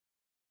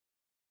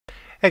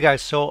Hey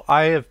guys, so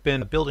I have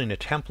been building a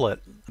template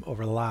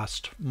over the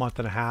last month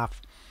and a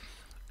half,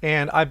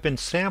 and I've been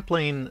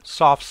sampling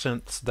soft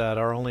synths that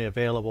are only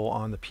available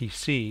on the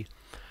PC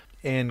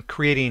and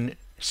creating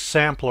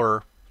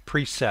sampler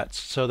presets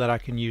so that I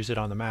can use it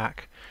on the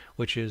Mac,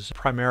 which is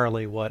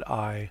primarily what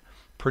I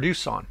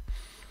produce on.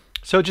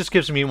 So it just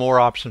gives me more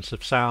options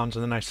of sounds,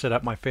 and then I set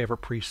up my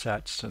favorite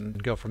presets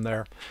and go from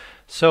there.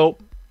 So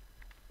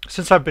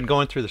since I've been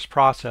going through this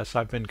process,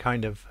 I've been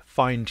kind of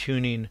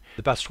fine-tuning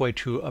the best way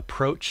to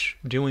approach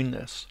doing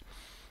this.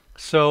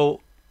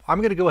 So I'm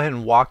going to go ahead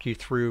and walk you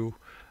through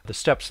the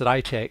steps that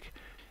I take.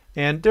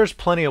 And there's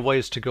plenty of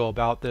ways to go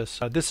about this.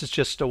 This is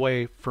just a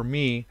way for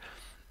me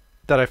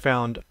that I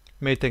found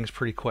made things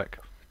pretty quick.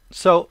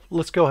 So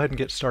let's go ahead and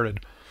get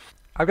started.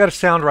 I've got a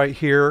sound right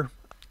here,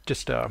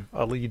 just a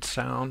lead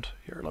sound.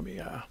 Here, let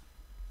me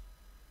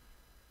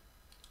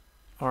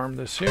arm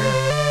this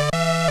here.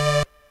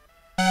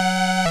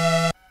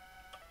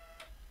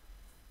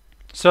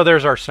 So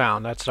there's our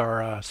sound. That's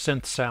our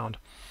synth sound.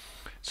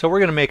 So we're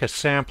going to make a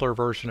sampler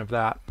version of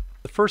that.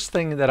 The first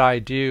thing that I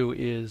do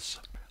is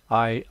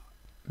I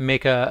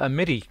make a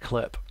MIDI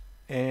clip,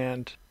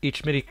 and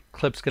each MIDI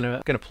clip's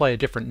going to play a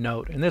different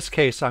note. In this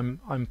case,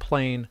 I'm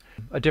playing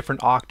a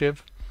different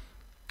octave,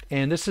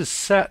 and this is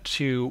set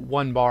to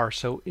 1 bar,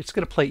 so it's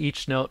going to play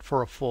each note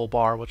for a full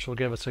bar, which will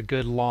give us a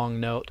good long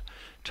note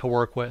to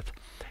work with.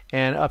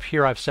 And up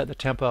here, I've set the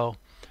tempo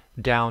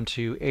down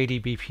to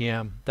 80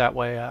 BPM. That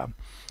way,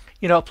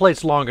 it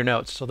plays longer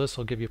notes, so this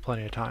will give you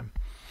plenty of time.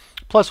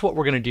 Plus, what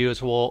we're going to do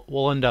is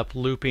we'll end up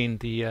looping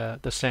the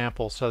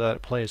sample so that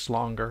it plays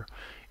longer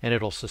and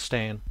it'll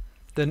sustain.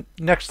 The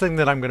next thing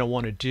that I'm going to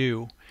want to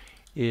do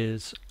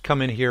is come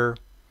in here,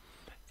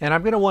 and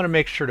I'm going to want to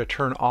make sure to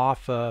turn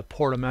off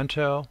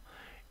portamento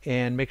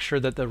and make sure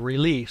that the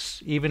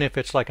release, even if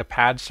it's like a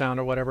pad sound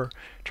or whatever,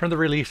 turn the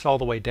release all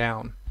the way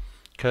down,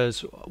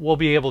 because we'll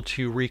be able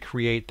to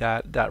recreate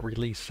that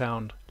release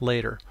sound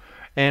later.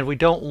 And we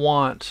don't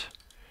want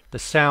the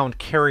sound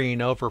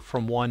carrying over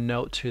from one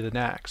note to the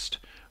next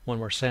when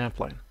we're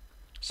sampling.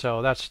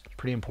 So that's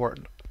pretty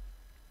important.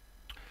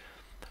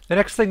 The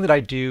next thing that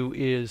I do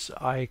is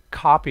I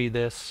copy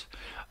this.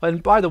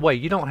 And by the way,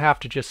 you don't have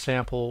to just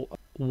sample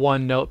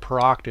one note per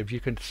octave.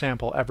 You can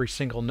sample every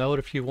single note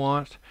if you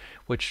want,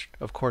 which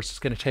of course is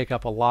going to take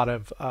up a lot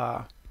of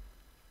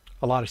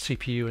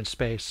CPU and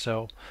space.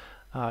 So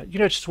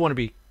just want to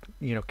be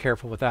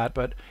careful with that.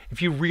 But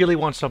if you really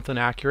want something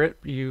accurate,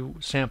 you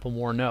sample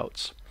more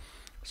notes.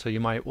 So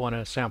you might want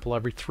to sample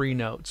every 3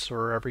 notes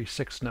or every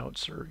 6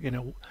 notes, or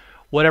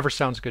whatever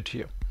sounds good to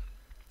you.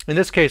 In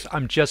this case,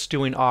 I'm just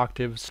doing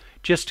octaves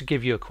just to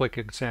give you a quick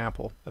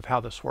example of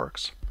how this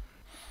works.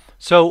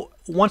 So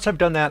once I've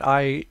done that,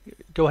 I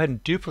go ahead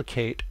and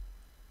duplicate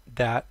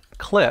that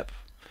clip,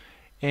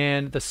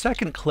 and the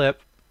second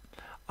clip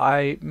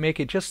I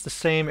make it just the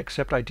same,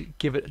 except I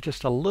give it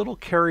just a little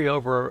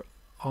carryover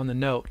on the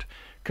note,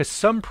 because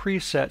some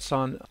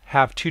presets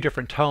have 2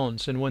 different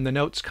tones, and when the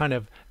notes kind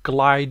of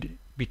glide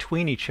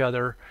between each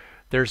other,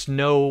 there's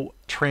no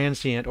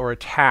transient or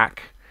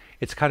attack.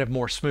 It's kind of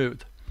more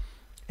smooth.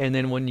 And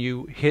then when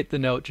you hit the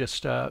note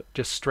just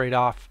straight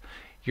off,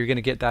 you're going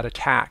to get that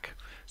attack.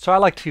 So I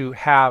like to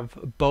have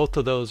both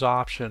of those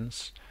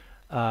options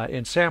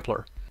in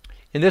sampler.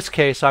 In this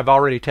case, I've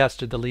already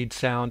tested the lead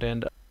sound,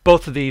 and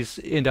both of these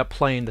end up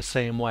playing the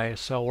same way,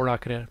 so we're not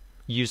going to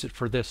use it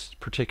for this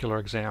particular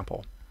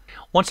example.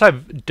 Once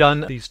I've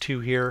done these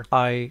two here,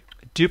 I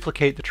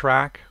duplicate the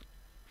track,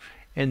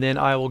 and then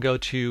I will go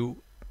to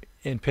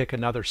and pick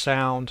another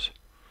sound,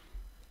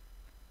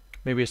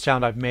 maybe a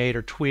sound I've made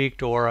or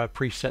tweaked, or a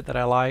preset that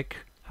I like.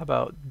 How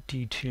about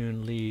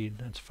detune lead?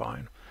 That's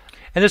fine.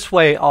 And this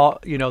way, all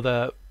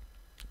the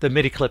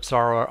MIDI clips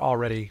are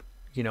already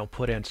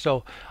put in.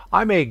 So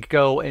I may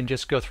go and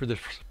just go through this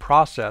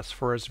process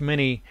for as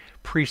many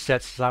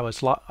presets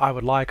as I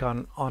would like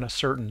on a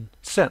certain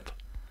synth,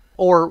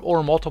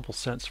 or multiple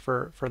synths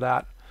for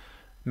that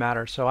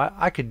matter. So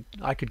I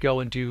could go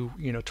and do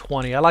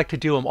 20. I like to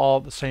do them all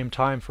at the same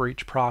time for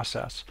each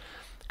process,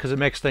 because it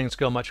makes things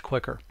go much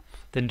quicker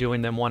than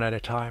doing them one at a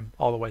time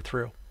all the way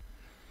through.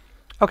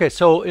 Okay,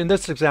 so in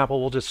this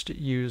example we'll just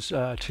use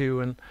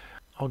 2, and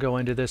I'll go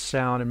into this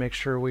sound and make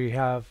sure we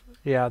have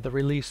the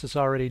release is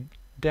already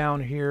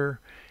down here,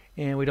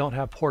 and we don't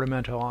have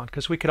portamento on,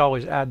 because we could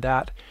always add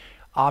that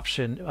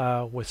option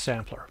with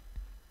sampler.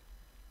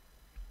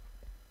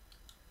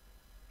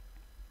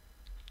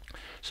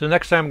 So the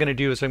next thing I'm going to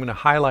do is I'm going to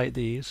highlight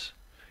these,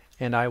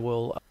 and I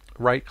will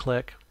right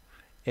click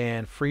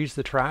and freeze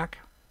the track.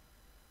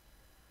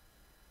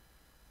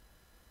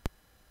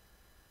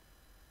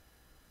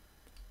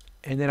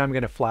 And then I'm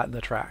going to flatten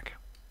the track.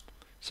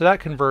 So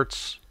that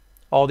converts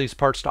all these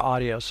parts to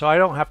audio. So I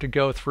don't have to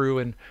go through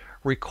and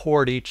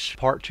record each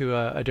part to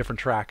a different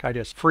track. I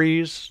just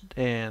freeze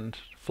and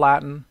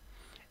flatten,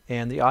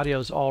 and the audio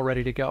is all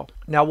ready to go.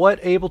 Now what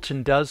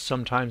Ableton does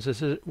sometimes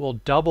is it will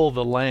double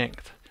the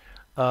length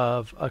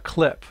of a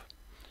clip,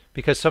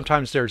 because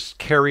sometimes there's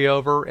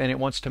carryover, and it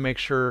wants to make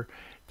sure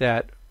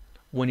that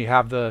when you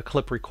have the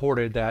clip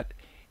recorded that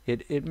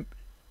it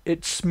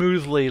it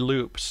smoothly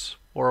loops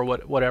or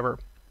whatever.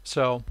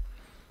 So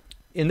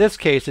in this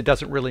case, it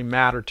doesn't really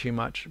matter too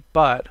much,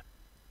 but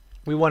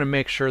we want to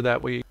make sure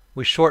that we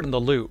shorten the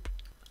loop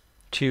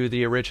to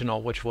the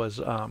original, which was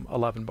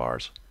 11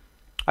 bars.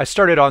 I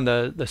started on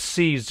the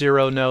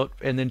C0 note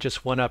and then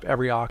just went up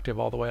every octave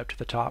all the way up to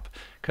the top,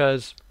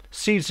 because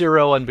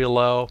C0 and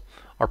below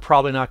are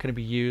probably not going to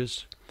be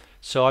used.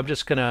 So I'm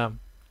just going to,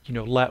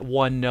 let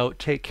one note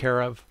take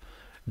care of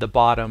the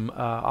bottom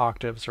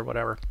octaves or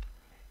whatever.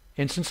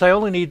 And since I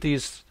only need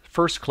these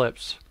first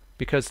clips,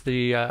 because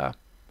the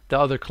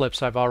other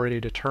clips I've already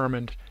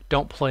determined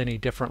don't play any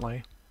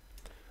differently,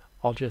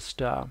 I'll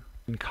just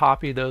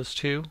copy those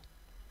two,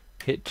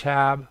 hit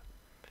tab,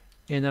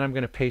 and then I'm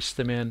going to paste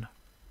them in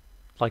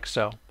like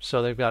so.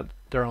 So they've got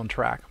their own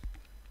track.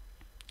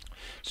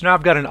 So now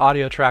I've got an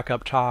audio track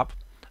up top,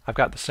 I've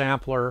got the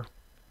sampler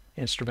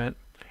instrument,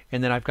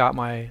 and then I've got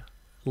my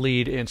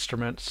lead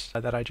instruments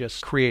that I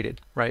just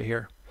created right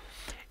here.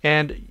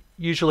 And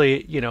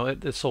usually,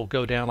 this will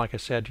go down, like I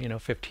said,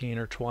 15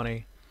 or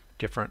 20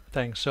 different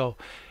things. So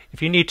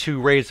if you need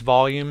to raise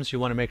volumes, you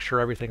want to make sure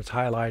everything's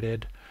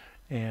highlighted,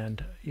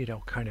 and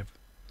kind of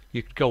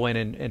you could go in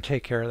and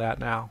take care of that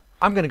now.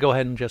 I'm going to go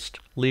ahead and just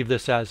leave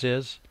this as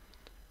is,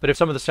 but if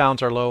some of the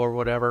sounds are low or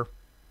whatever,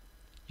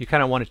 you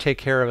kind of want to take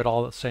care of it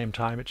all at the same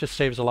time. It just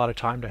saves a lot of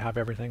time to have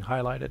everything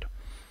highlighted.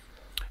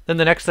 Then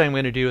the next thing I'm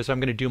going to do is I'm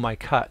going to do my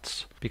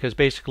cuts, because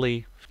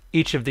basically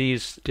each of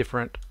these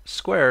different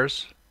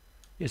squares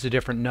is a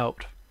different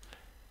note.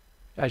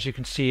 As you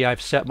can see,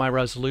 I've set my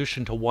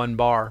resolution to 1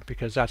 bar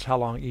because that's how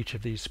long each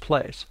of these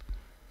plays.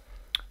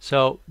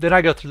 So then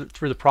I go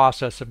through the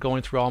process of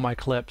going through all my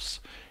clips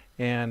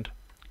and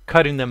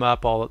cutting them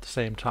up all at the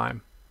same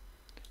time.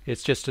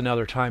 It's just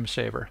another time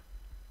saver.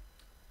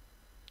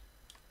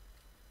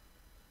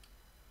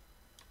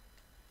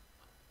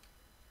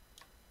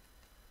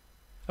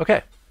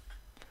 Okay,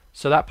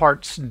 so that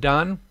part's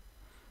done.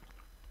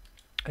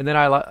 And then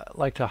I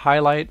like to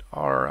highlight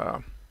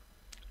our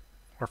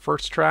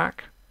first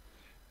track.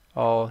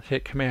 I'll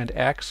hit Command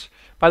X.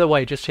 By the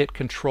way, just hit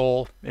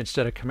Control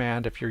instead of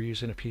Command if you're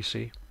using a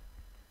PC.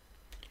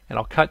 And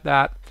I'll cut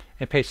that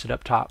and paste it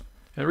up top.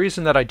 And the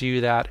reason that I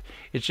do that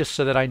is just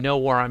so that I know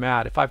where I'm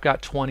at. If I've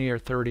got 20 or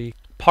 30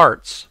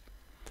 parts,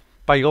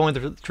 by going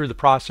through the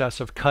process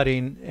of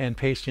cutting and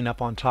pasting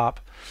up on top,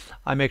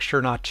 I make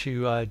sure not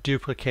to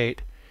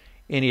duplicate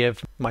any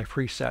of my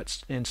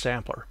presets in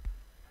Sampler.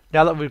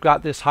 Now that we've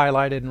got this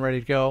highlighted and ready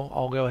to go,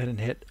 I'll go ahead and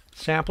hit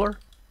Sampler,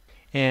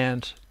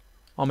 and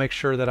I'll make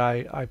sure that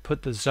I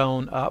put the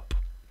zone up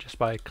just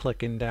by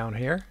clicking down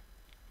here,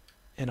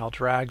 and I'll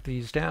drag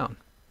these down.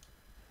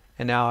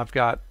 And now I've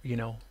got,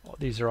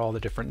 these are all the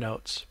different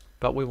notes,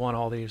 but we want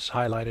all these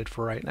highlighted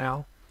for right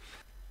now.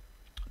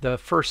 The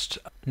first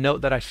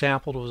note that I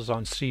sampled was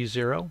on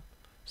C0,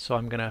 so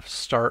I'm going to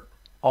start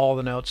all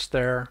the notes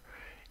there,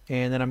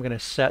 and then I'm going to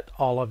set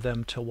all of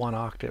them to 1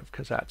 octave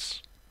because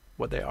that's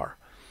what they are.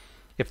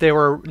 If they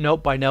were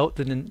note by note,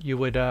 then you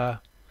would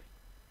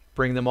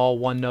bring them all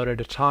 1 note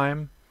at a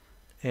time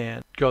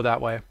and go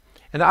that way.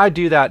 And I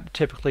do that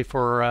typically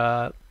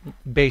for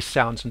bass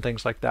sounds and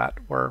things like that,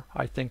 where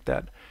I think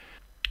that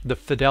the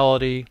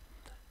fidelity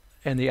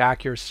and the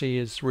accuracy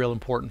is real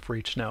important for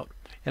each note.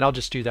 And I'll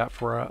just do that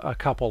for a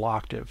couple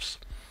octaves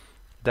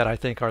that I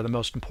think are the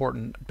most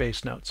important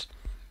bass notes.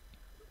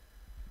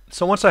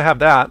 So once I have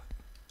that,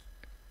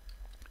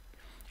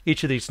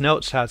 each of these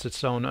notes has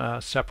its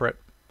own separate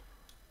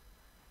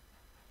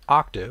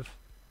octave.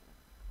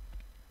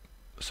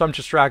 So I'm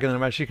just dragging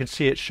them. As you can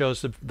see, it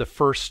shows the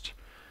first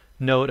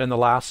note and the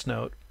last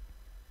note,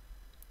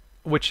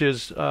 which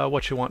is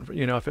what you want.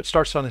 If it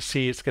starts on a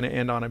C, it's going to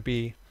end on a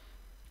B.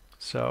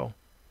 So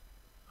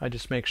I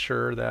just make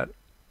sure that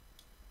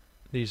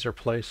these are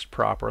placed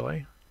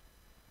properly.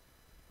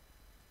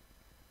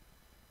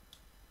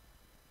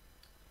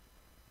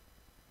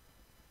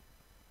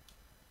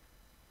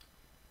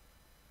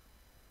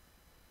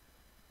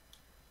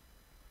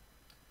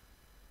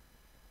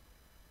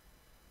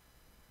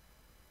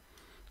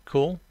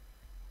 Cool.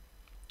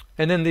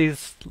 And then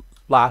these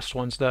last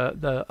ones,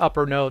 the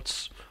upper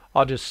notes,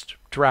 I'll just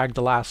drag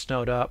the last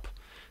note up,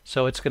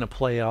 so it's going to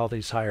play all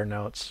these higher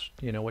notes,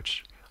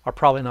 which are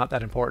probably not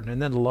that important,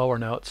 and then the lower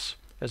notes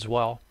as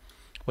well,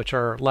 which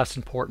are less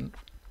important.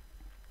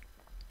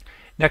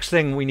 Next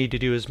thing we need to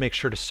do is make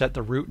sure to set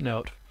the root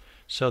note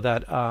so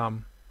that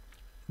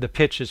the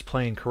pitch is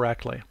playing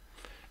correctly.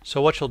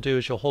 So what you'll do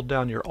is you'll hold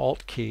down your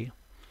Alt key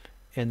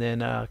and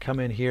then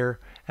come in here.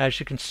 As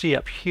you can see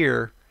up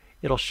here,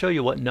 it'll show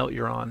you what note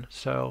you're on.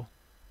 So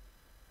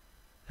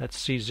that's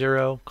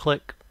C0,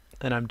 click,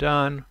 and I'm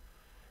done.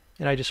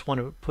 And I just want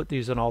to put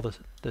these on all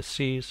the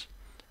C's.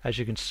 As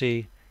you can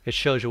see, it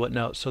shows you what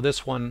note. So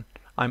this one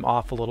I'm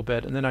off a little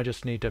bit, and then I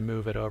just need to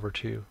move it over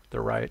to the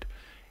right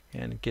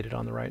and get it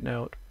on the right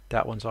note.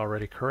 That one's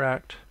already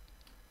correct.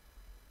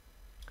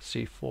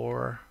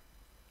 C4,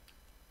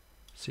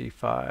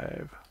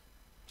 C5,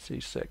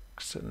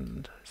 C6,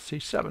 and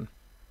C7.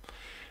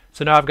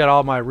 So now I've got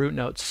all my root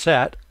notes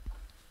set.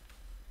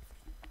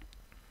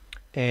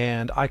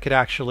 and I could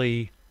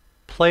actually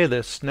play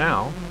this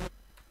now.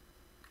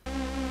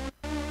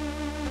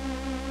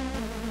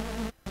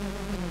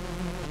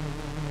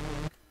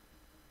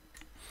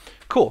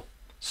 Cool.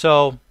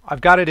 So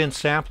I've got it in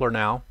sampler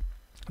now.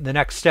 The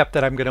next step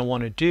that I'm going to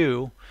want to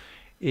do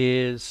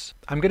is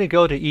I'm going to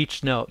go to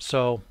each note.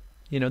 So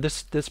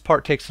this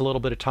part takes a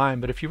little bit of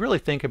time, but if you really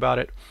think about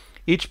it,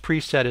 each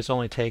preset is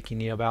only taking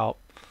you about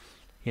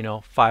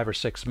 5 or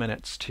 6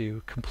 minutes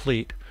to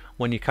complete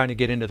when you kind of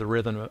get into the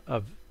rhythm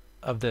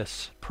of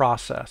this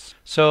process.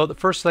 So the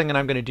first thing that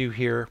I'm going to do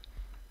here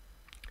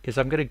is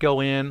I'm going to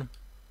go in.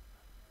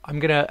 I'm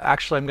going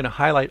to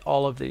highlight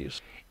all of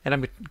these, and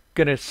I'm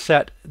going to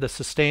set the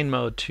sustain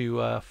mode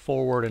to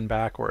forward and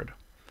backward.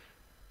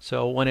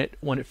 So when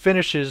it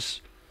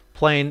finishes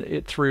playing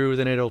it through,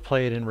 then it'll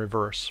play it in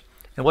reverse.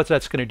 And what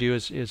that's going to do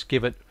is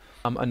give it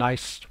a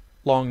nice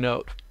long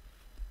note.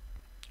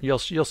 You'll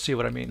see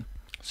what I mean.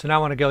 So now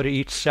I want to go to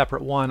each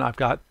separate one. I've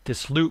got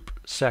this loop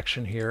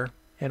section here,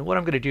 and what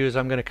I'm going to do is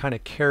I'm going to kind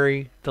of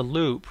carry the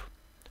loop,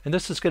 and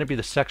this is going to be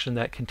the section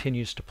that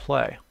continues to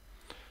play.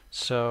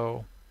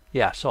 So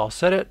yeah, so I'll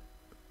set it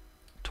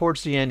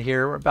towards the end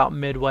here, about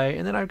midway,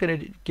 and then I'm going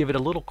to give it a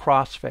little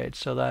crossfade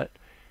so that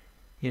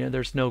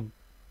there's no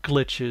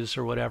glitches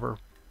or whatever.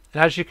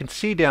 And as you can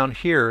see down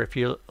here, if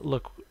you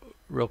look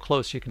real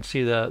close, you can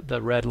see the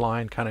red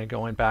line kind of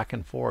going back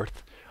and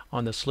forth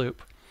on this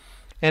loop.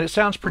 And it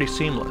sounds pretty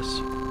seamless.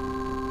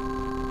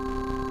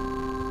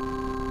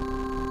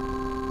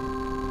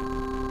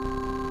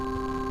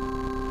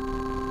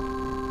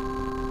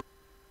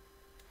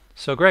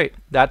 So great.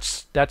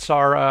 That's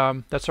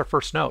our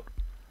first note.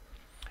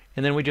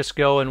 And then we just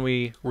go and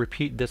we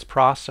repeat this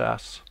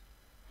process.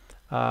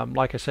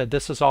 Like I said,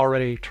 this is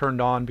already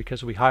turned on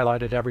because we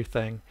highlighted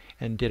everything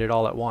and did it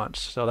all at once.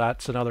 So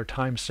that's another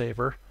time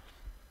saver.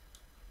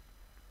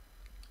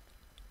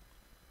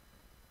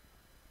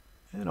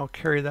 And I'll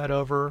carry that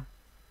over,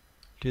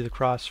 do the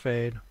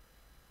crossfade.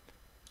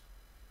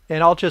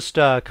 And I'll just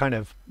kind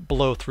of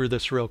blow through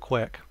this real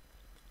quick.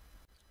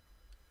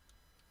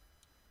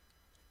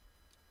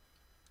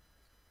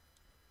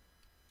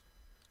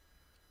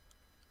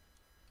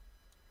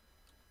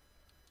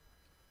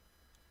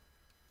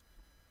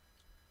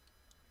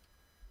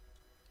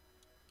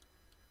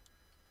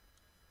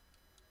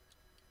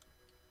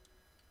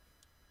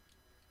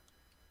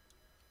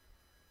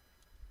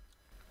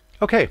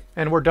 Okay,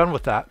 and we're done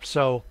with that.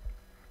 So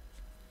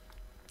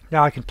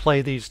now I can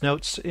play these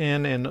notes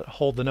in and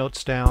hold the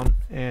notes down,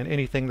 and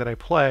anything that I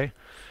play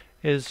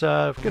is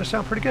going to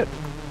sound pretty good.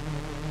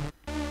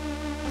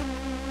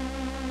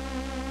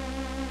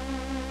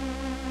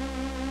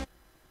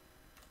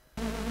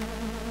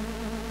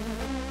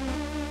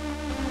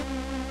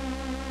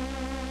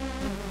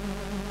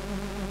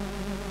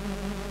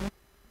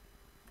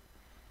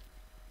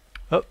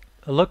 Oh,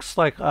 it looks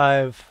like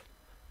I've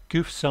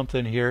goofed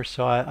something here,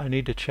 so I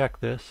need to check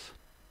this.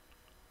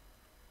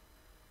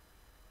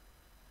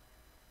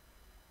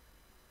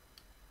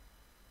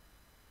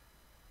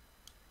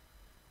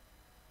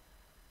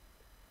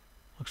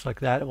 Looks like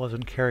that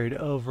wasn't carried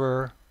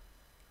over.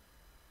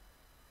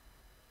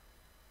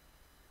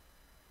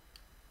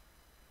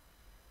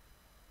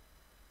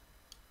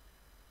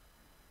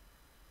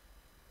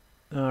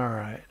 All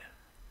right.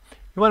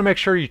 You want to make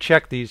sure you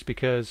check these,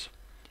 because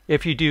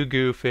if you do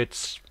goof,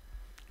 it's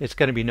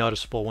going to be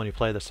noticeable when you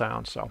play the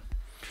sound. So,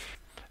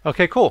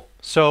 okay, cool.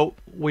 So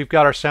we've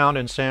got our sound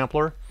in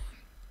sampler.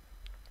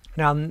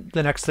 Now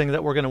the next thing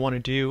that we're going to want to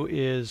do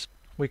is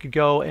we could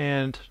go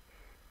and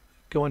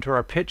go into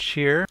our pitch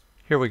here.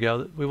 Here we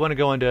go. We want to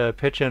go into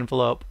pitch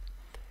envelope,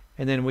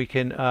 and then we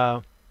can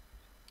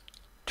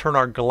turn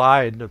our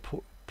glide, the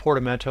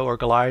portamento or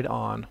glide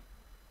on.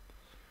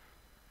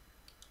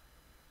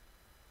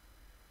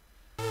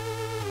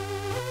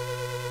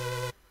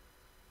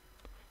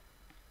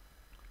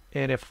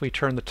 And if we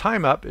turn the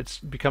time up, it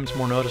becomes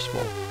more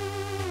noticeable.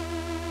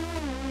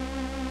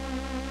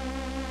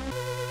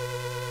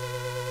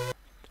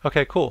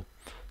 Okay, cool.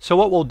 So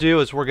what we'll do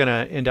is we're going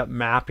to end up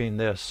mapping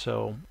this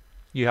so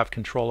you have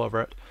control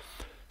over it.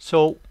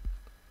 So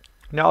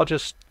now I'll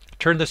just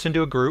turn this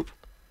into a group.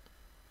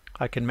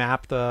 I can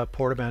map the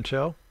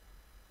portamento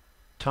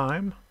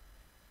time.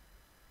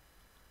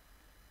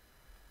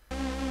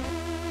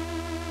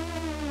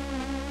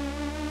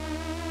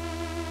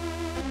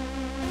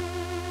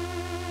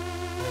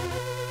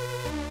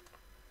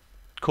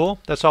 Cool.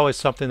 That's always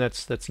something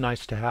that's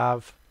nice to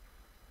have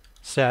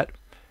set.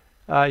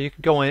 You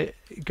could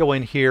go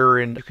in here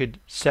and you could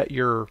set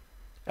your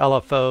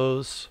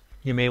LFOs.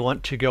 You may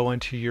want to go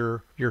into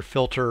your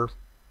filter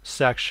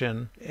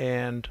section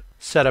and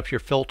set up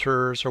your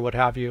filters or what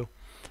have you.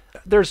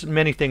 There's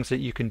many things that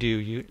you can do.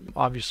 You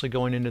obviously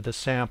going into the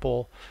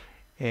sample,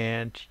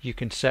 and you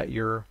can set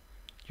your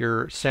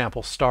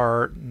sample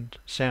start and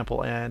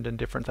sample end and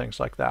different things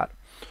like that.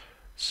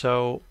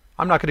 So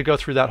I'm not going to go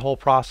through that whole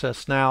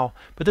process now,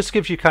 but this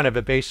gives you kind of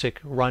a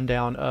basic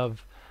rundown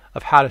of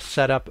how to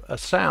set up a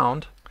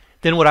sound.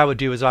 Then what I would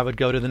do is I would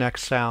go to the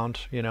next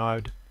sound.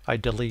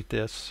 I'd delete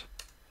this,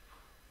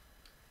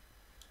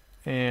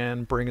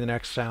 and bring the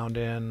next sound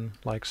in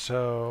like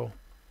so.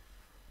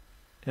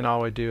 And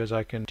all I do is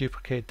I can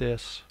duplicate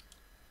this,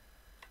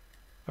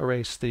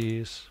 erase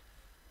these,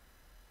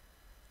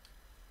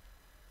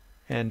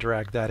 and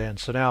drag that in.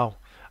 So now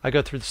I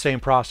go through the same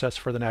process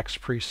for the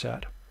next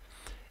preset.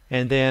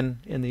 And then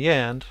in the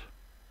end,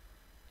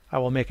 I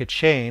will make a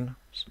chain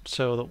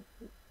so that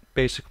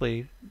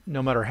basically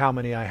no matter how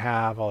many I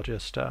have, I'll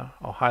just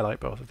I'll highlight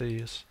both of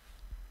these,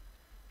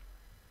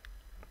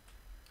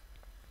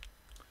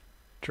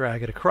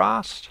 drag it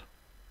across.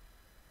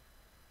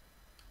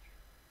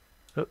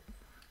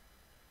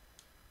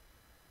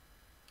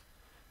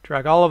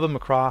 Drag all of them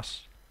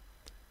across,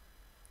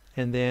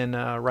 and then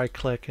right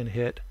click and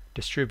hit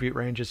distribute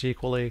ranges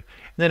equally, and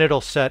then it'll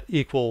set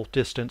equal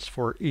distance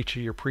for each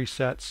of your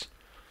presets.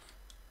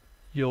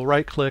 You'll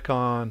right click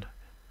on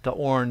the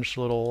orange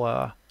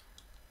little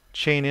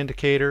chain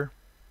indicator,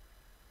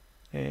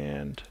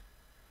 and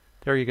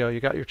there you go, you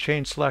got your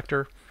chain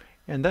selector,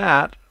 and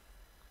that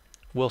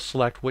will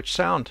select which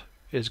sound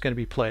is going to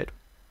be played.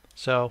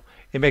 So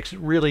it makes it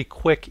really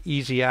quick,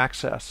 easy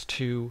access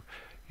to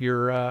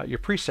your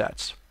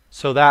presets.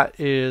 So that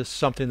is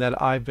something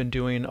that I've been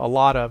doing a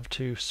lot of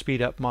to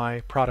speed up my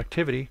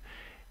productivity,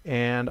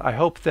 and I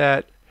hope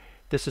that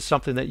this is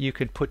something that you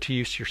could put to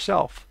use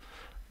yourself.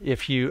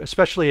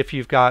 Especially if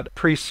you've got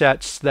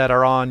presets that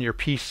are on your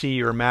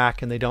PC or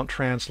Mac and they don't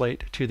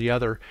translate to the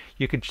other,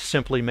 you could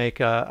simply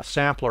make a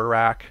sampler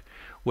rack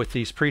with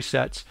these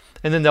presets,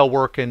 and then they'll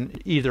work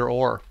in either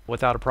or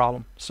without a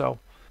problem. So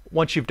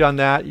once you've done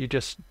that, you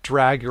just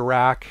drag your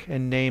rack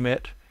and name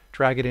it,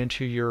 drag it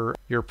into your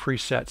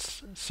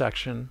presets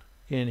section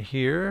in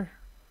here,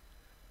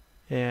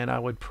 and I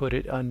would put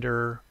it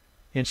under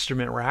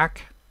instrument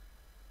rack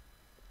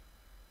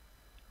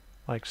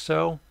like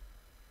so,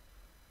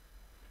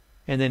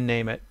 and then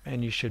name it,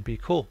 and you should be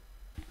cool.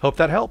 Hope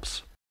that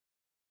helps.